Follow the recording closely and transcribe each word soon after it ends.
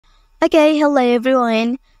Okay, hello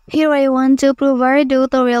everyone. Here I want to provide a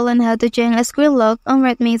tutorial on how to change a screen lock on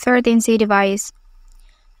Redmi 13c device.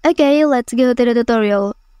 Okay, let's go to the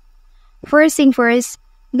tutorial. First thing first,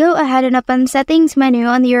 go ahead and open settings menu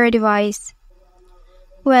on your device.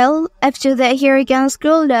 Well, after that here you can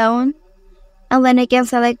scroll down and then you can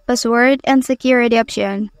select password and security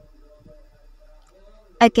option.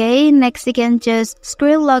 Okay, next you can choose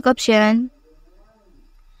screen lock option.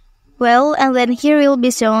 Well, and then here will be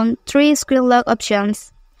shown 3 screen lock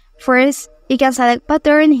options. First, you can select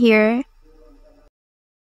pattern here.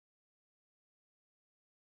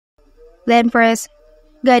 Then press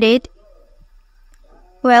got it.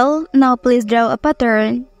 Well, now please draw a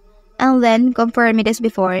pattern and then confirm it as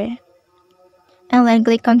before. And then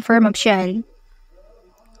click confirm option.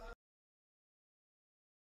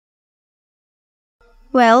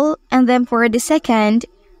 Well, and then for the second,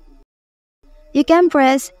 you can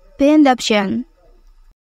press pinned option.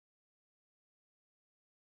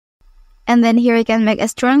 And then here you can make a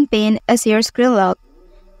strong pin as your screen lock.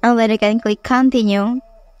 And then you can click continue.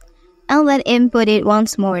 And then input it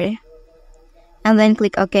once more. And then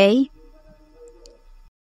click OK.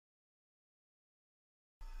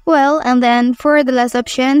 Well, and then for the last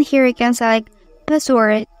option, here you can select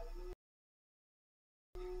password.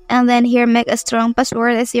 And then here make a strong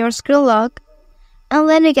password as your screen lock. And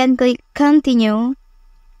then you can click continue.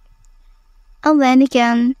 And then you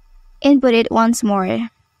can input it once more.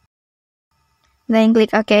 Then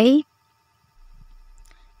click OK.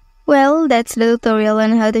 Well, that's the tutorial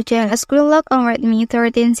on how to change a screen lock on Redmi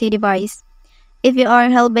 13c device. If you are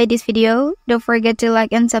helped by this video, don't forget to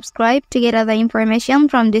like and subscribe to get other information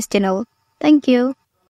from this channel. Thank you.